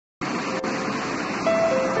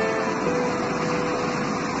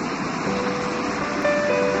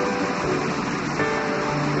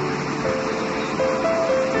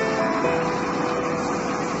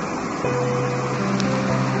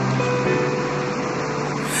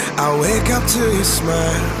I wake up to your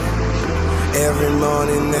smile every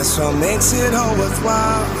morning, that's what makes it all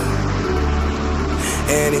worthwhile.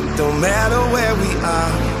 And it don't matter where we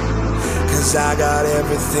are, 'cause I got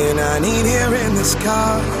everything I need here in this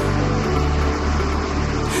car.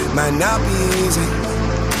 Might not be easy,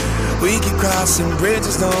 we keep crossing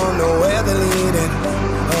bridges, don't know where they're leading.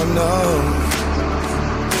 Oh no,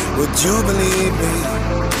 would you believe me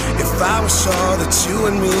if I was sure that you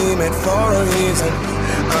and me meant for a reason?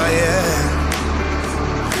 Oh yeah.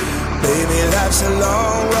 Baby, life's a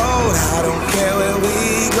long road, I don't care where we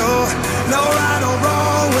go. No right or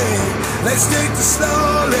wrong way, let's take the slow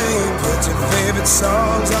lane. Put your favorite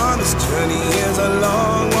songs on, this journey is a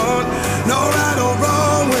long one. No right or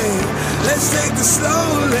wrong way, let's take the slow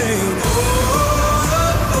lane.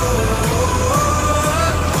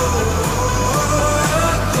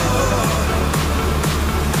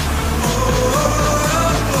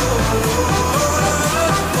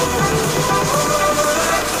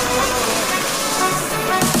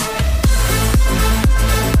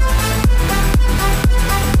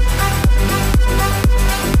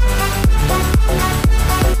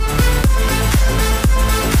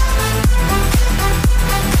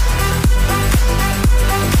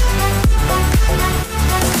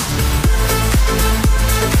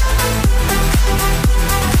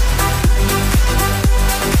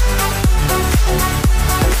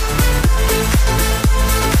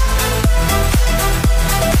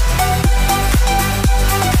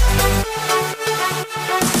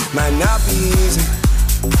 Might not be easy,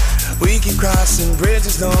 we keep crossing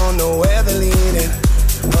bridges, don't know where they're leading.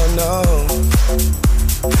 Oh no,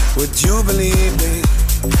 would you believe me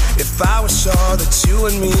if I was sure that you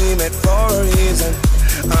and me met for a reason?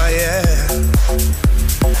 Oh yeah.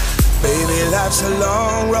 Baby, life's a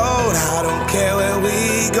long road, I don't care where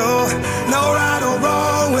we go. No right or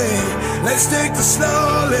wrong way, let's take the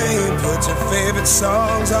slow lane. Put your favorite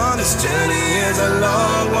songs on, this journey is a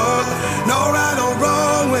long one. No right or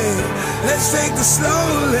wrong way, let's take the slow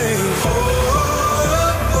lane.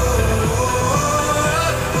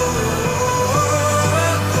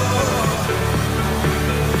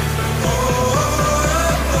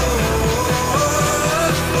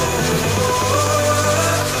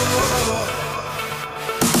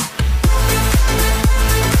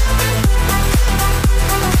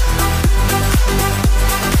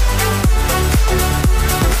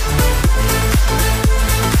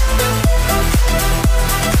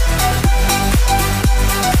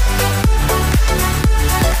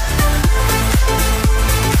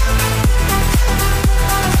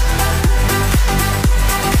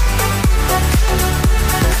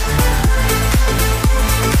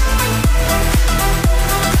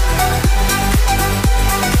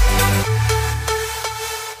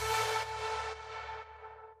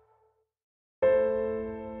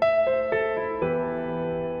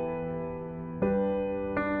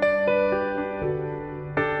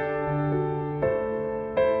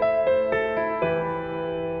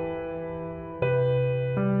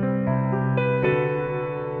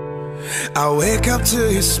 I wake up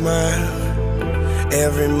to your smile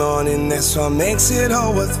every morning, that's what makes it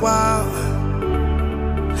all worthwhile.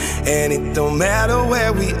 And it don't matter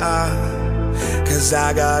where we are, 'cause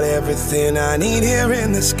I got everything I need here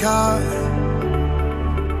in this car.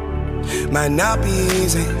 Might not be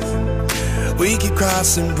easy, we keep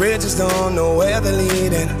crossing bridges, don't know where they're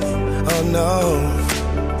leading. Oh no,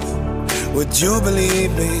 would you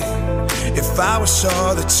believe me if I was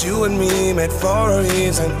sure that you and me met for a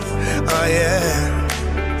reason? Oh yeah.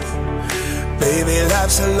 Baby,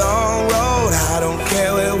 life's a long road,